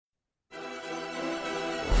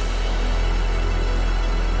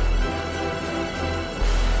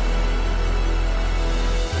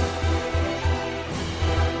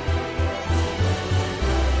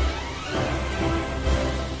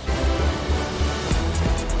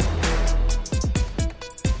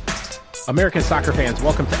American soccer fans,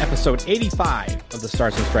 welcome to episode 85 of the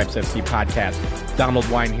Stars and Stripes FC podcast. Donald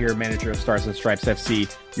Wine here, manager of Stars and Stripes FC,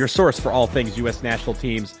 your source for all things U.S. national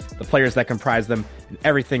teams, the players that comprise them, and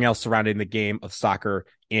everything else surrounding the game of soccer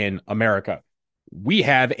in America. We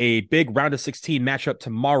have a big round of 16 matchup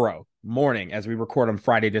tomorrow morning as we record on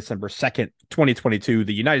Friday, December 2nd, 2022.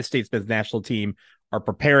 The United States men's national team are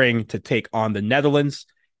preparing to take on the Netherlands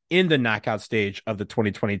in the knockout stage of the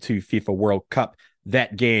 2022 FIFA World Cup.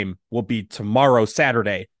 That game will be tomorrow,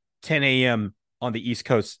 Saturday, 10 a.m. on the East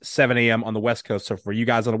Coast, 7 a.m. on the West Coast. So for you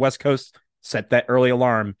guys on the West Coast, set that early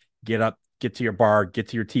alarm, get up, get to your bar, get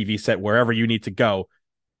to your TV set, wherever you need to go.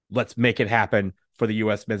 Let's make it happen for the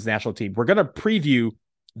U.S. men's national team. We're going to preview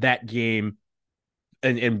that game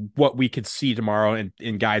and what we could see tomorrow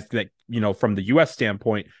and guys that, from the U.S.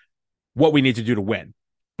 standpoint, what we need to do to win.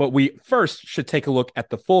 But we first should take a look at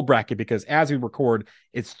the full bracket because as we record,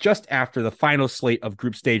 it's just after the final slate of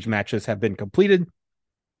group stage matches have been completed.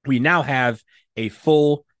 We now have a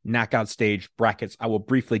full knockout stage brackets. I will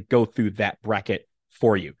briefly go through that bracket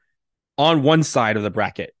for you. On one side of the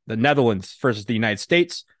bracket, the Netherlands versus the United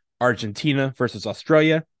States, Argentina versus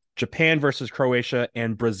Australia, Japan versus Croatia,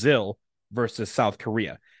 and Brazil versus South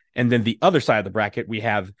Korea. And then the other side of the bracket, we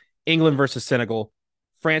have England versus Senegal,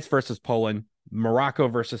 France versus Poland, Morocco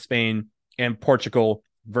versus Spain, and Portugal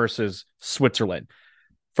versus Switzerland.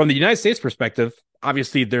 From the United States perspective,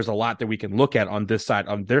 obviously there's a lot that we can look at on this side,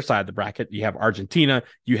 on their side of the bracket. You have Argentina,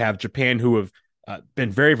 you have Japan, who have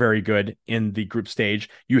been very, very good in the group stage.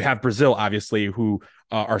 You have Brazil, obviously, who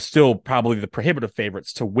are still probably the prohibitive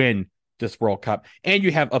favorites to win this World Cup. And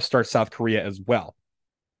you have upstart South Korea as well.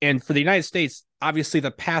 And for the United States, obviously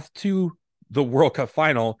the path to the World Cup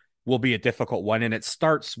final will be a difficult one. And it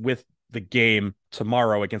starts with the game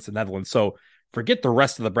tomorrow against the Netherlands. So forget the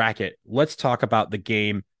rest of the bracket. Let's talk about the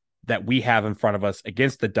game that we have in front of us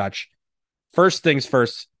against the Dutch. First things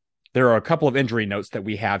first, there are a couple of injury notes that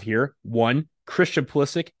we have here. One, Christian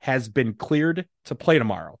Pulisic has been cleared to play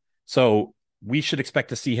tomorrow. So we should expect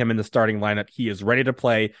to see him in the starting lineup. He is ready to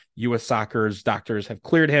play. U.S. Soccer's doctors have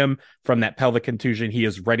cleared him from that pelvic contusion. He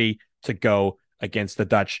is ready to go against the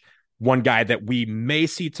Dutch. One guy that we may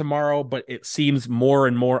see tomorrow, but it seems more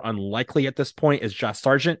and more unlikely at this point, is Josh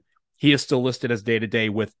Sargent. He is still listed as day-to-day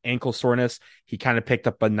with ankle soreness. He kind of picked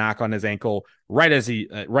up a knock on his ankle right at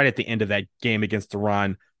the end of that game against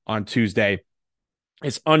Iran on Tuesday.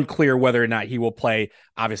 It's unclear whether or not he will play.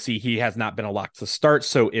 Obviously, he has not been a lock to start.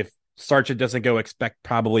 So if Sargent doesn't go, expect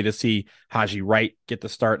probably to see Haji Wright get the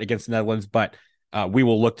start against the Netherlands. But we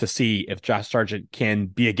will look to see if Josh Sargent can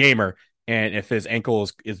be a gamer and if his ankle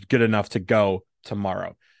is good enough to go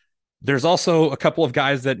tomorrow. There's also a couple of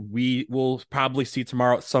guys that we will probably see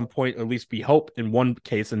tomorrow at some point, or at least we hope. In one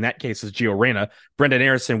case, in that case, is Gio Reyna. Brendan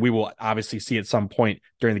Aronson, we will obviously see at some point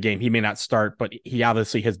during the game. He may not start, but he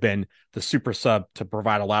obviously has been the super sub to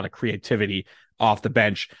provide a lot of creativity off the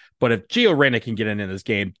bench. But if Gio Reyna can get in this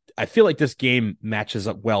game, I feel like this game matches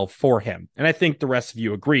up well for him. And I think the rest of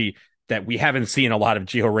you agree that we haven't seen a lot of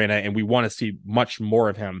Gio Reyna, and we want to see much more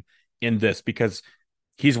of him in this because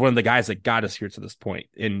he's one of the guys that got us here to this point.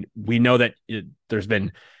 And we know that there's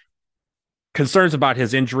been concerns about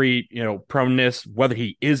his injury, proneness, whether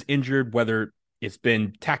he is injured, whether it's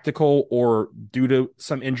been tactical or due to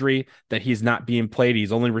some injury that he's not being played.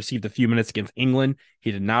 He's only received a few minutes against England. He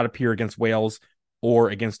did not appear against Wales or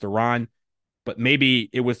against Iran, but maybe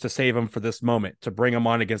it was to save him for this moment, to bring him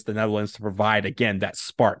on against the Netherlands to provide, again, that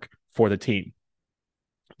spark for the team.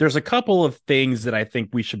 There's a couple of things that I think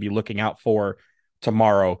we should be looking out for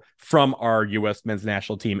tomorrow from our U.S. men's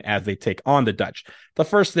national team as they take on the Dutch. The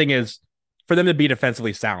first thing is for them to be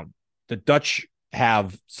defensively sound. The Dutch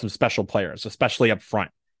have some special players, especially up front,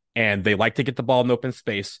 and they like to get the ball in open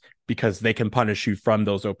space because they can punish you from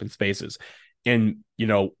those open spaces. And,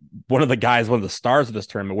 one of the stars of this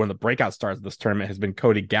tournament, one of the breakout stars of this tournament has been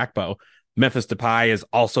Cody Gakpo. Memphis Depay has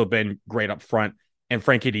also been great up front, and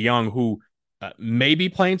Frankie de Jong, who may be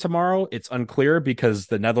playing tomorrow. It's unclear because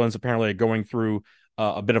the Netherlands apparently are going through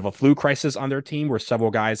a bit of a flu crisis on their team where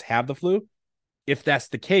several guys have the flu. If that's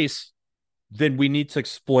the case, then we need to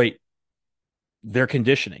exploit their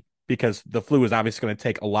conditioning because the flu is obviously going to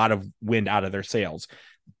take a lot of wind out of their sails.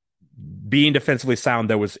 Being defensively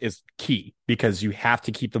sound, though, is key because you have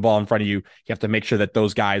to keep the ball in front of you. You have to make sure that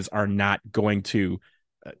those guys are not going to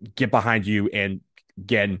get behind you and,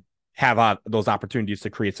 again, have those opportunities to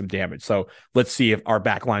create some damage. So let's see if our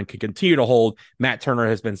back line can continue to hold. Matt Turner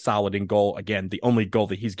has been solid in goal. Again, the only goal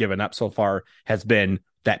that he's given up so far has been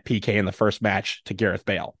that PK in the first match to Gareth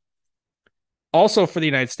Bale. Also for the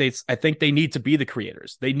United States, I think they need to be the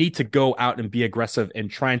creators. They need to go out and be aggressive and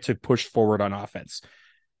trying to push forward on offense.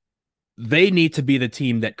 they need to be the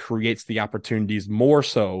team that creates the opportunities more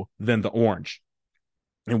so than the orange.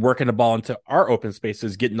 And working the ball into our open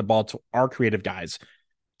spaces, getting the ball to our creative guys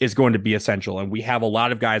is going to be essential. And we have a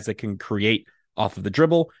lot of guys that can create off of the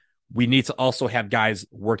dribble. We need to also have guys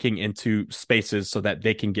working into spaces so that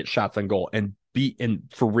they can get shots on goal and be in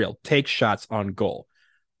for real, take shots on goal.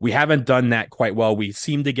 We haven't done that quite well. We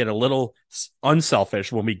seem to get a little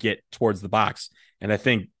unselfish when we get towards the box. And I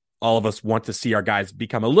think all of us want to see our guys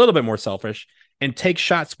become a little bit more selfish and take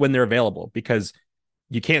shots when they're available, because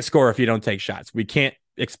you can't score if you don't take shots. We can't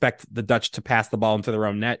expect the Dutch to pass the ball into their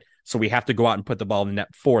own net. So we have to go out and put the ball in the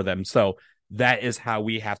net for them. So that is how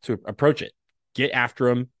we have to approach it. Get after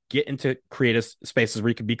them, get into creative spaces where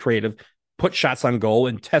you can be creative, put shots on goal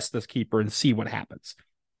and test this keeper and see what happens.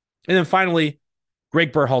 And then finally,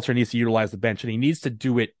 Greg Berhalter needs to utilize the bench, and he needs to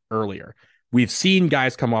do it earlier. We've seen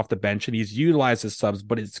guys come off the bench and he's utilized his subs,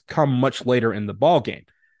 but it's come much later in the ball game.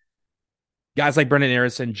 Guys like Brenden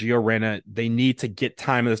Aaronson, Gio Reyna, they need to get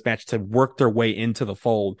time in this match to work their way into the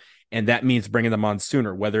fold. And that means bringing them on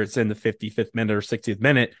sooner, whether it's in the 55th minute or 60th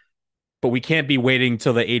minute. But we can't be waiting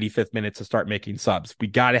till the 85th minute to start making subs. We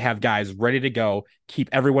got to have guys ready to go, keep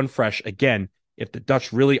everyone fresh. Again, if the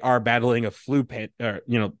Dutch really are battling a flu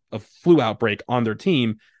outbreak on their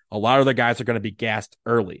team, a lot of the guys are going to be gassed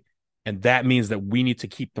early. And that means that we need to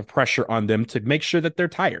keep the pressure on them to make sure that they're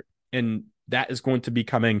tired. And that is going to be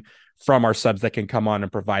coming from our subs that can come on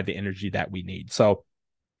and provide the energy that we need. So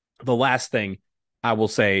the last thing I will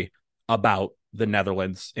say about the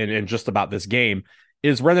Netherlands and just about this game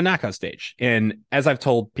is we're in the knockout stage. And as I've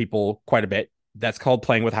told people quite a bit, that's called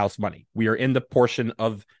playing with house money. We are in the portion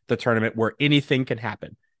of the tournament where anything can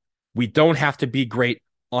happen. We don't have to be great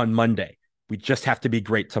on Monday. We just have to be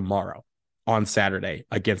great tomorrow on Saturday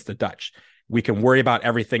against the Dutch. We can worry about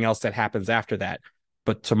everything else that happens after that.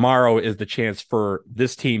 But tomorrow is the chance for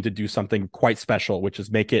this team to do something quite special, which is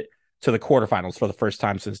make it to the quarterfinals for the first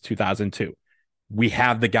time since 2002. We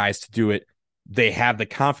have the guys to do it. They have the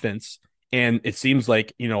confidence. And it seems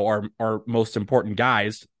like, our most important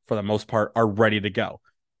guys, for the most part, are ready to go.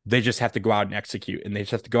 They just have to go out and execute. And they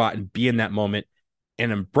just have to go out and be in that moment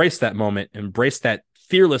and embrace that moment, embrace that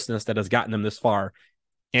fearlessness that has gotten them this far,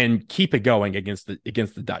 and keep it going against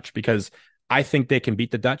the Dutch, because I think they can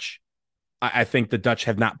beat the Dutch. I think the Dutch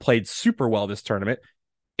have not played super well this tournament,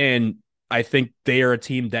 and I think they are a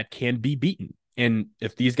team that can be beaten. And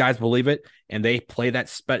if these guys believe it and they play that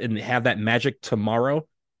and have that magic tomorrow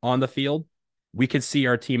on the field, we could see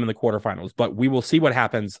our team in the quarterfinals. But we will see what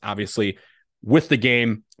happens, obviously, with the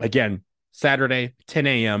game. Again, Saturday, 10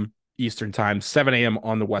 a.m. Eastern time, 7 a.m.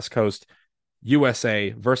 on the West Coast, USA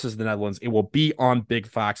versus the Netherlands. It will be on Big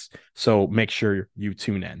Fox, so make sure you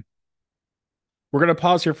tune in. We're going to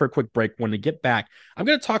pause here for a quick break. When we get back, I'm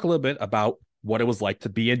going to talk a little bit about what it was like to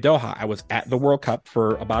be in Doha. I was at the World Cup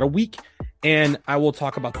for about a week, and I will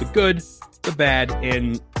talk about the good, the bad,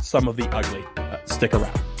 and some of the ugly. Stick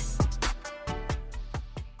around.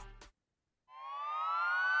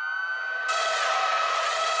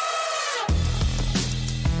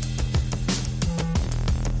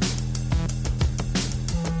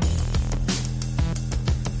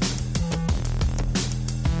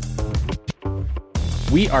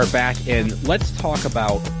 We are back, and let's talk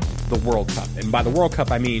about the World Cup. And by the World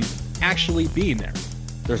Cup, I mean actually being there.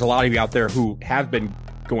 There's a lot of you out there who have been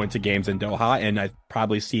going to games in Doha, and I've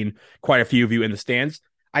probably seen quite a few of you in the stands.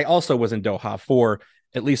 I also was in Doha for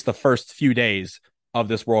at least the first few days of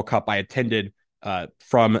this World Cup. I attended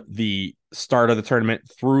from the start of the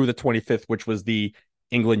tournament through the 25th, which was the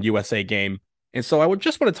England-USA game. And so I would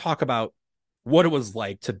just want to talk about what it was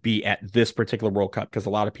like to be at this particular World Cup, because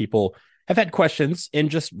a lot of people have had questions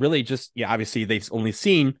and obviously they've only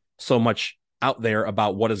seen so much out there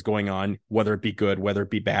about what is going on, whether it be good, whether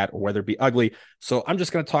it be bad, or whether it be ugly. So I'm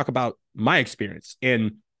just going to talk about my experience.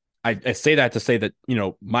 And I say that to say that,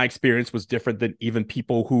 my experience was different than even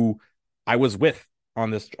people who I was with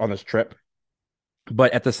on this trip.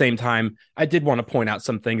 But at the same time, I did want to point out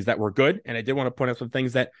some things that were good, and I did want to point out some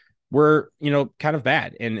things that were, kind of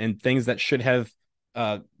bad, and things that should have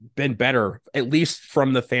been better, at least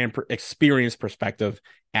from the fan experience perspective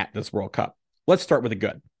at this World Cup. Let's start with the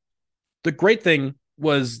good. The great thing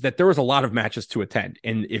was that there was a lot of matches to attend.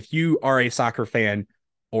 And if you are a soccer fan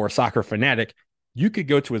or a soccer fanatic, you could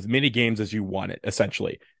go to as many games as you wanted,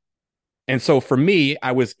 essentially. And so for me,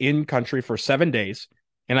 I was in country for 7 days,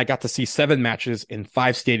 and I got to see 7 matches in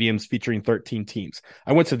 5 stadiums featuring 13 teams.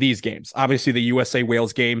 I went to these games. Obviously, the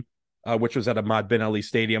USA-Wales game, which was at Ahmad Bin Ali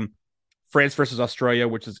Stadium. France versus Australia,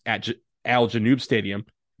 which is at Al Janoub Stadium.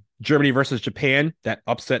 Germany versus Japan, that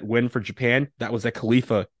upset win for Japan, that was at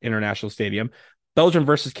Khalifa International Stadium. Belgium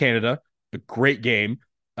versus Canada, a great game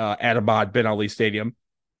at Ahmad bin Ali Stadium.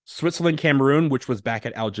 Switzerland, Cameroon, which was back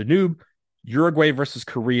at Al Janoub. Uruguay versus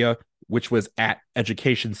Korea, which was at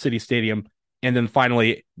Education City Stadium. And then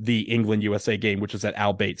finally, the England USA game, which was at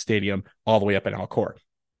Al Bayt Stadium, all the way up in Al Khor.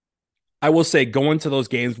 I will say going to those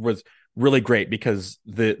games was really great because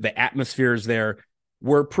the atmospheres there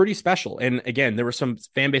were pretty special. And again, there were some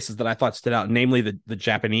fan bases that I thought stood out, namely the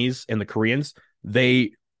Japanese and the Koreans.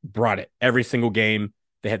 They brought it every single game.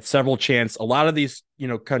 They had several chants. A lot of these,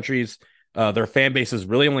 countries, their fan bases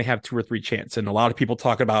really only have 2 or 3 chants. And a lot of people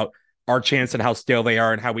talk about our chants and how stale they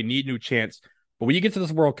are and how we need new chants. But when you get to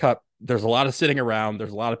this World Cup, there's a lot of sitting around.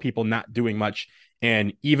 There's a lot of people not doing much.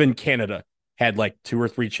 And even Canada had like 2 or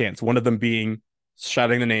 3 chants, one of them being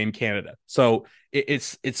shouting the name Canada. So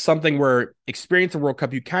it's something where experience the World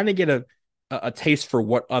Cup, you kind of get a taste for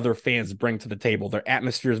what other fans bring to the table. Their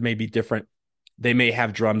atmospheres may be different. They may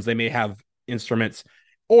have drums, they may have instruments,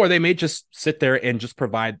 or they may just sit there and just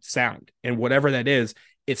provide sound. And whatever that is,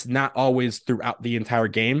 it's not always throughout the entire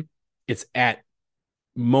game. It's at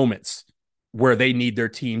moments where they need their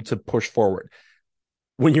team to push forward.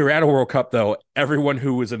 When you're at a World Cup, though, everyone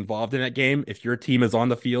who is involved in that game, if your team is on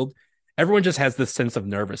the field, everyone just has this sense of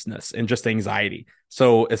nervousness and just anxiety.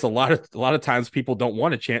 So it's a lot of times people don't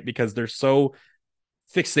want to chant because they're so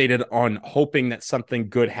fixated on hoping that something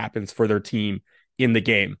good happens for their team in the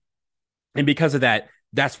game. And because of that,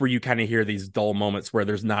 that's where you kind of hear these dull moments where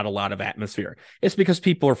there's not a lot of atmosphere. It's because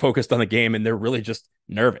people are focused on the game and they're really just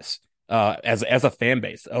nervous as a fan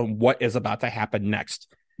base on what is about to happen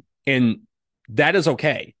next. And that is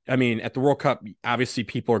okay. I mean, at the World Cup, obviously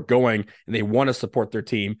people are going and they want to support their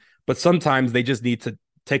team, but sometimes they just need to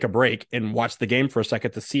take a break and watch the game for a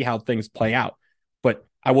second to see how things play out. But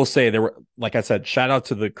I will say there were, like I said, shout out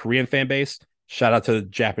to the Korean fan base, shout out to the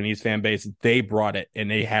Japanese fan base. They brought it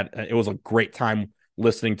and it was a great time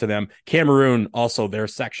listening to them. Cameroon, also their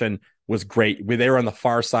section was great. They were on the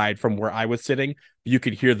far side from where I was sitting. You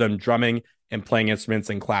could hear them drumming and playing instruments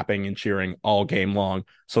and clapping and cheering all game long.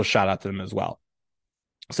 So shout out to them as well.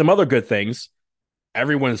 Some other good things.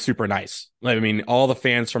 Everyone is super nice. I mean, all the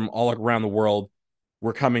fans from all around the world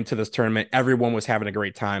were coming to this tournament. Everyone was having a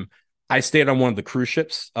great time. I stayed on one of the cruise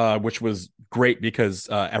ships, which was great because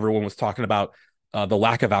everyone was talking about the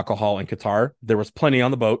lack of alcohol in Qatar. There was plenty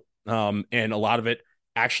on the boat, and a lot of it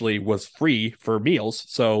actually was free for meals.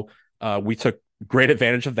 So we took great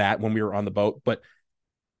advantage of that when we were on the boat. But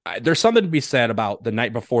there's something to be said about the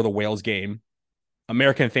night before the Wales game.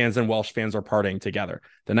 American fans and Welsh fans are partying together.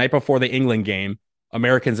 The night before the England game,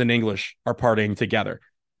 Americans and English are partying together.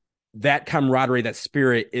 That camaraderie, that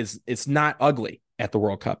spirit it's not ugly at the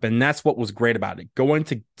World Cup. And that's what was great about it. Going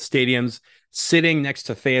to stadiums, sitting next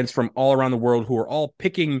to fans from all around the world who are all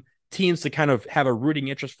picking teams to kind of have a rooting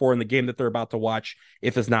interest for in the game that they're about to watch,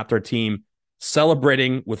 if it's not their team,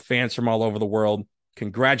 celebrating with fans from all over the world,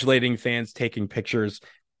 congratulating fans, taking pictures.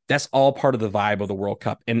 That's all part of the vibe of the World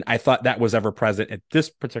Cup. And I thought that was ever present at this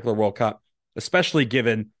particular World Cup, especially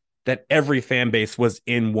given that every fan base was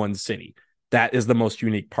in one city. That is the most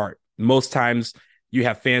unique part. Most times you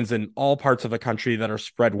have fans in all parts of the country that are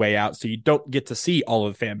spread way out, so you don't get to see all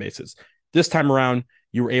of the fan bases. This time around,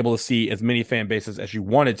 you were able to see as many fan bases as you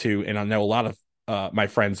wanted to. And I know a lot of my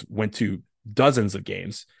friends went to dozens of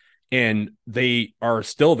games and they are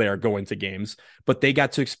still there going to games, but they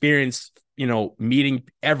got to experience, meeting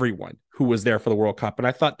everyone who was there for the World Cup. And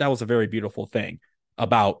I thought that was a very beautiful thing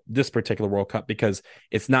about this particular World Cup because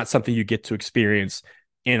it's not something you get to experience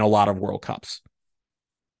in a lot of World Cups.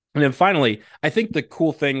 And then finally, I think the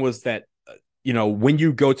cool thing was that, when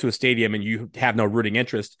you go to a stadium and you have no rooting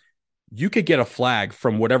interest, you could get a flag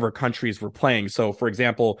from whatever countries were playing. So, for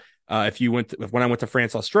example, when I went to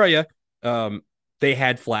France, Australia, they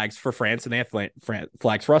had flags for France and they had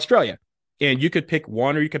flags for Australia. And you could pick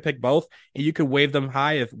one or you could pick both, and you could wave them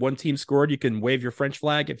high. If one team scored, you can wave your French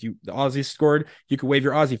flag. If the Aussies scored, you could wave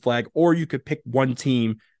your Aussie flag, or you could pick one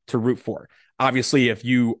team to root for. Obviously, if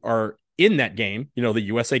you are in that game, the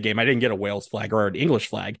USA game, I didn't get a Wales flag or an English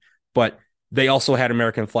flag, but they also had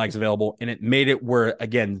American flags available, and it made it where,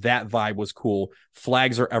 again, that vibe was cool.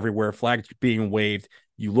 Flags are everywhere, flags being waved.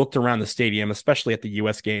 You looked around the stadium, especially at the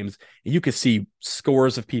US games, and you could see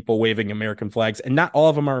scores of people waving American flags, and not all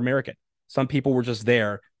of them are American. Some people were just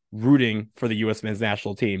there rooting for the U.S. men's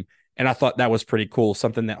national team. And I thought that was pretty cool,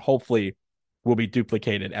 something that hopefully will be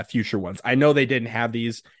duplicated at future ones. I know they didn't have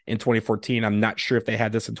these in 2014. I'm not sure if they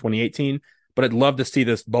had this in 2018, but I'd love to see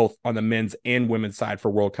this both on the men's and women's side for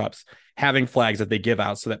World Cups, having flags that they give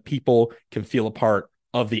out so that people can feel a part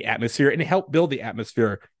of the atmosphere and help build the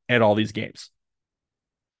atmosphere at all these games.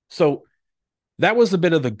 So that was a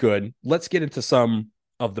bit of the good. Let's get into some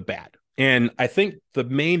of the bad. And I think the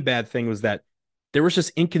main bad thing was that there was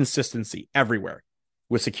just inconsistency everywhere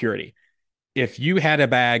with security. If you had a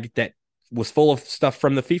bag that was full of stuff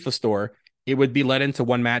from the FIFA store, it would be let into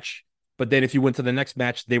one match. But then if you went to the next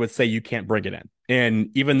match, they would say you can't bring it in. And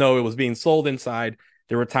even though it was being sold inside,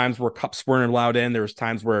 there were times where cups weren't allowed in. There was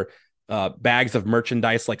times where bags of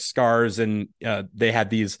merchandise like scars and they had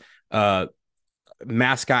these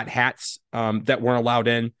mascot hats that weren't allowed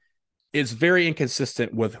in. It's very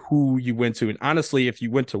inconsistent with who you went to. And honestly, if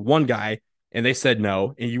you went to one guy and they said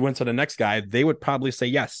no, and you went to the next guy, they would probably say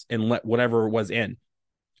yes and let whatever was in.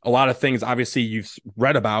 A lot of things, obviously, you've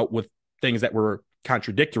read about with things that were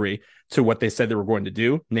contradictory to what they said they were going to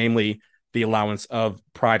do, namely the allowance of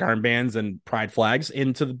pride armbands and pride flags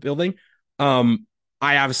into the building.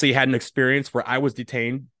 I obviously had an experience where I was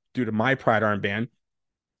detained due to my pride armband.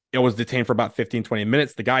 I was detained for about 15, 20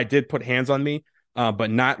 minutes. The guy did put hands on me,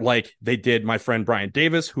 but not like they did my friend Brian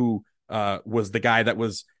Davis, who was the guy that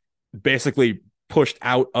was basically pushed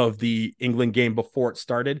out of the England game before it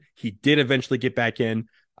started. He did eventually get back in.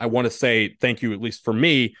 I want to say thank you, at least for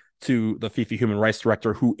me, to the FIFA human rights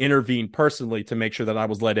director who intervened personally to make sure that I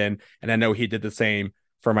was let in. And I know he did the same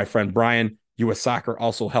for my friend Brian. US Soccer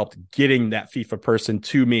also helped getting that FIFA person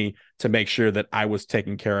to me to make sure that I was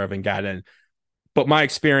taken care of and got in. But my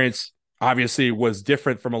experience obviously was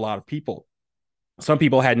different from a lot of people. Some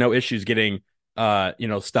people had no issues getting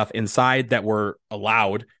stuff inside that were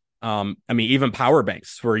allowed. I mean, even power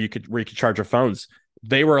banks where you could charge your phones,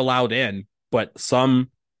 they were allowed in, but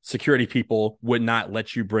some security people would not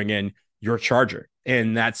let you bring in your charger.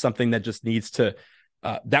 And that's something that just needs to,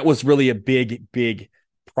 that was really a big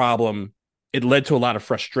problem. It led to a lot of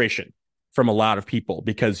frustration from a lot of people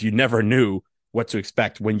because you never knew what to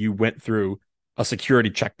expect when you went through a security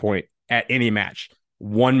checkpoint at any match.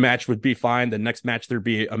 One match would be fine. The next match, there'd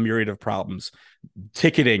be a myriad of problems.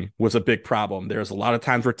 Ticketing was a big problem. There's a lot of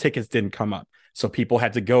times where tickets didn't come up. So people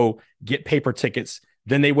had to go get paper tickets.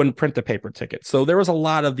 Then they wouldn't print the paper ticket. So there was a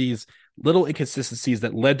lot of these little inconsistencies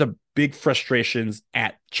that led to big frustrations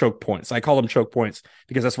at choke points. I call them choke points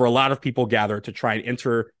because that's where a lot of people gather to try and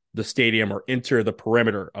enter the stadium or enter the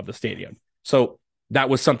perimeter of the stadium. So that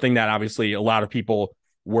was something that obviously a lot of people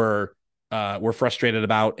were frustrated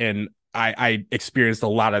about. And I experienced a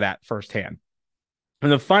lot of that firsthand.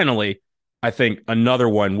 And then finally, I think another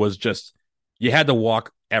one was just you had to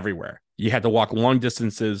walk everywhere. You had to walk long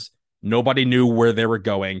distances. Nobody knew where they were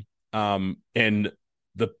going. And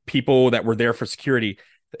the people that were there for security,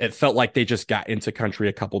 it felt like they just got into country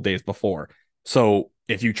a couple days before. So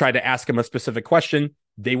if you tried to ask them a specific question,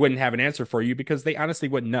 they wouldn't have an answer for you because they honestly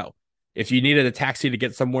wouldn't know. If you needed a taxi to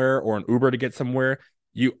get somewhere or an Uber to get somewhere,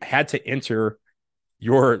 you had to enter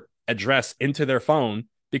your address into their phone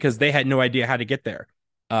because they had no idea how to get there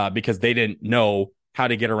because they didn't know how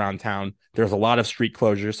to get around town. There's a lot of street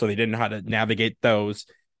closures, so they didn't know how to navigate those.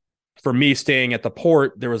 For me, staying at the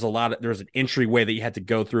port, there was an entryway that you had to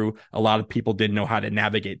go through. A lot of people didn't know how to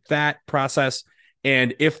navigate that process.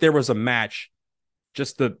 And if there was a match,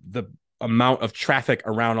 just the amount of traffic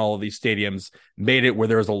around all of these stadiums made it where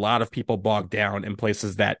there was a lot of people bogged down in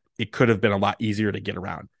places that it could have been a lot easier to get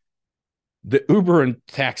around. The Uber and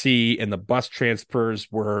taxi and the bus transfers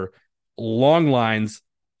were long lines,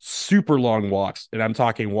 super long walks. And I'm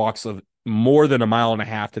talking walks of more than 1.5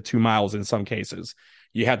 miles to 2 miles in some cases.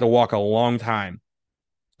 You had to walk a long time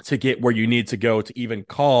to get where you need to go to even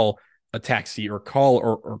call a taxi or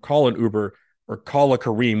call an Uber or call a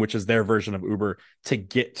Careem, which is their version of Uber, to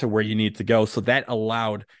get to where you need to go. So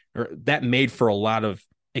that made for a lot of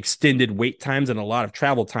extended wait times and a lot of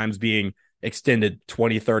travel times being extended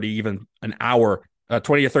 20, 30, even an hour,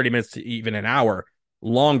 20 or 30 minutes to even an hour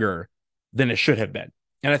longer than it should have been.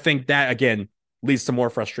 And I think that, again, leads to more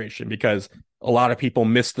frustration because a lot of people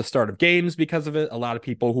missed the start of games because of it. A lot of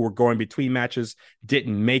people who were going between matches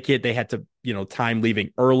didn't make it. They had to, time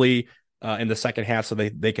leaving early in the second half so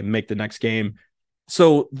they can make the next game.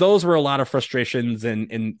 So those were a lot of frustrations.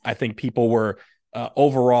 And I think people were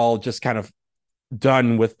overall just kind of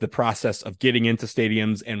done with the process of getting into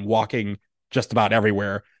stadiums and walking just about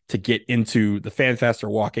everywhere to get into the Fan Fest or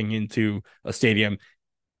walking into a stadium.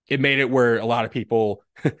 It made it where a lot of people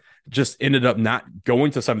just ended up not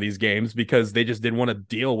going to some of these games because they just didn't want to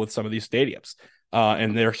deal with some of these stadiums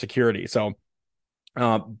and their security. So,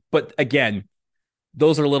 but again,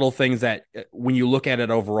 those are little things that when you look at it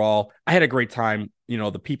overall, I had a great time.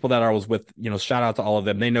 The people that I was with, shout out to all of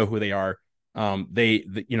them. They know who they are.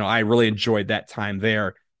 I really enjoyed that time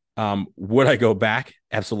there. Would I go back?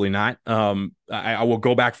 Absolutely not. I will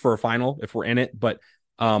go back for a final if we're in it, but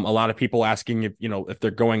a lot of people asking if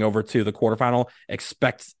they're going over to the quarterfinal,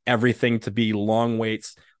 expect everything to be long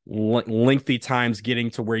waits, lengthy times getting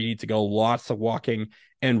to where you need to go, lots of walking,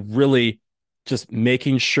 and really just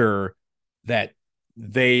making sure that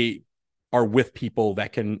they are with people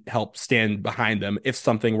that can help stand behind them if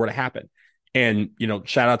something were to happen. And,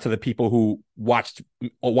 shout out to the people who watched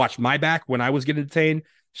my back when I was getting detained.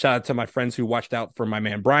 Shout out to my friends who watched out for my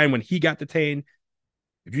man Brian when he got detained.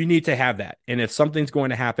 You need to have that. And if something's going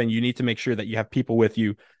to happen, you need to make sure that you have people with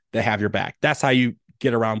you that have your back. That's how you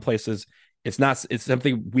get around places. It's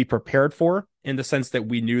something we prepared for, in the sense that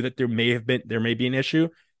we knew that there may be an issue,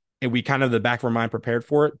 and we kind of, the back of our mind, prepared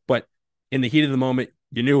for it. But in the heat of the moment,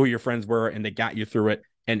 you knew who your friends were and they got you through it.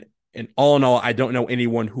 And all in all, I don't know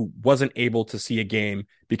anyone who wasn't able to see a game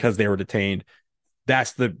because they were detained.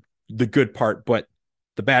 That's the good part. But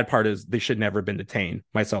the bad part is they should never have been detained,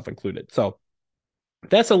 myself included. So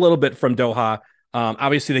that's a little bit from Doha.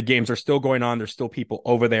 Obviously, the games are still going on. There's still people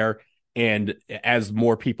over there. And as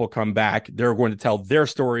more people come back, they're going to tell their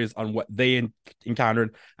stories on what they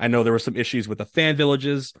encountered. I know there were some issues with the fan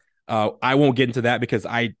villages. I won't get into that because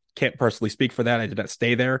I can't personally speak for that. I did not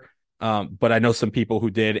stay there. But I know some people who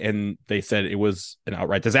did, and they said it was an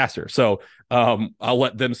outright disaster. So I'll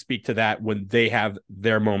let them speak to that when they have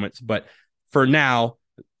their moments. But for now,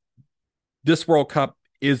 this World Cup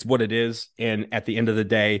is what it is. And at the end of the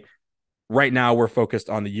day, right now we're focused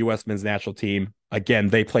on the U.S. men's national team. Again,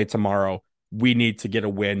 they play tomorrow. We need to get a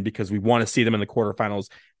win because we want to see them in the quarterfinals.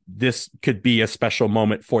 This could be a special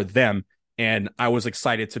moment for them. And I was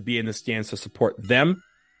excited to be in the stands to support them.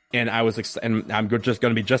 And I'm just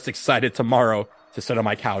going to be just excited tomorrow to sit on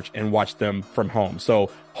my couch and watch them from home.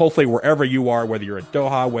 So hopefully wherever you are, whether you're in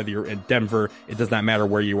Doha, whether you're in Denver, it does not matter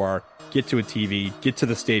where you are, get to a TV, get to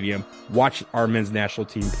the stadium, watch our men's national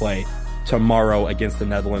team play tomorrow against the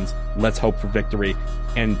Netherlands. Let's hope for victory.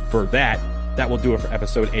 And for that will do it for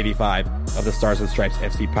episode 85 of the Stars and Stripes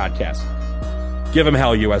FC podcast. Give them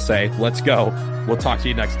hell, USA. Let's go. We'll talk to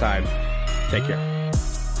you next time. Take care.